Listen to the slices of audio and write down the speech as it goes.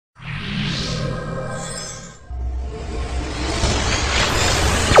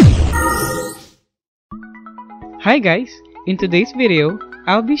Hi guys! In today's video,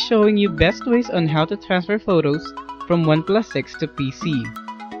 I'll be showing you best ways on how to transfer photos from OnePlus 6 to PC.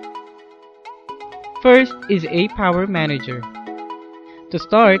 First is ApowerManager. To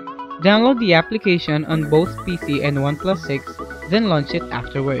start, download the application on both PC and OnePlus 6, then launch it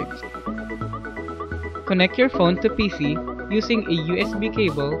afterwards. Connect your phone to PC using a USB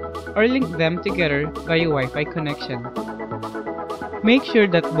cable or link them together via Wi-Fi connection. Make sure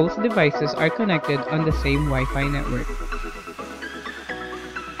that both devices are connected on the same Wi-Fi network.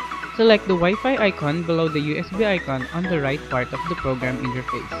 Select the Wi-Fi icon below the USB icon on the right part of the program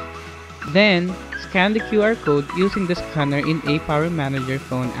interface. Then, scan the QR code using the scanner in ApowerManager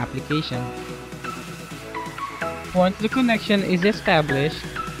phone application. Once the connection is established,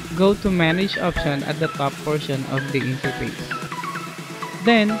 go to Manage option at the top portion of the interface.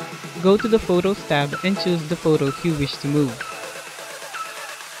 Then, go to the Photos tab and choose the photos you wish to move.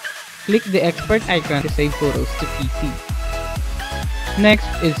 Click the export icon to save photos to PC. Next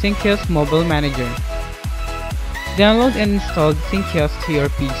is Syncios Mobile Manager. Download and install Syncios to your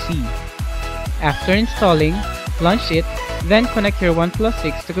PC. After installing, launch it, then connect your OnePlus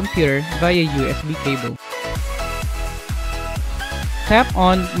 6 to computer via USB cable. Tap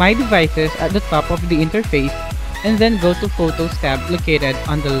on My Devices at the top of the interface and then go to Photos tab located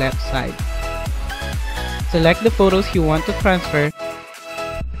on the left side. Select the photos you want to transfer,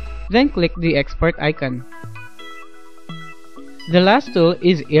 then click the export icon. The last tool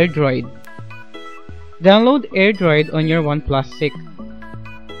is Airdroid. Download Airdroid on your OnePlus 6.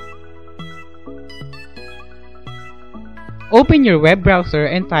 Open your web browser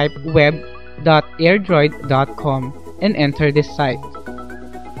and type web.airdroid.com and enter this site.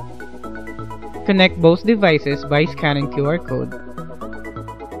 Connect both devices by scanning QR code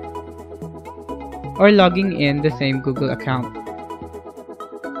or logging in the same Google account.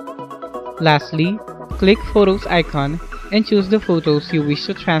 Lastly, click Photos icon and choose the photos you wish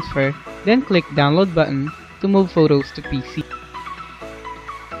to transfer, then click Download button to move photos to PC.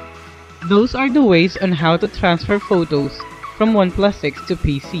 Those are the ways on how to transfer photos from OnePlus 6 to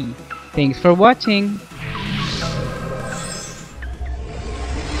PC. Thanks for watching!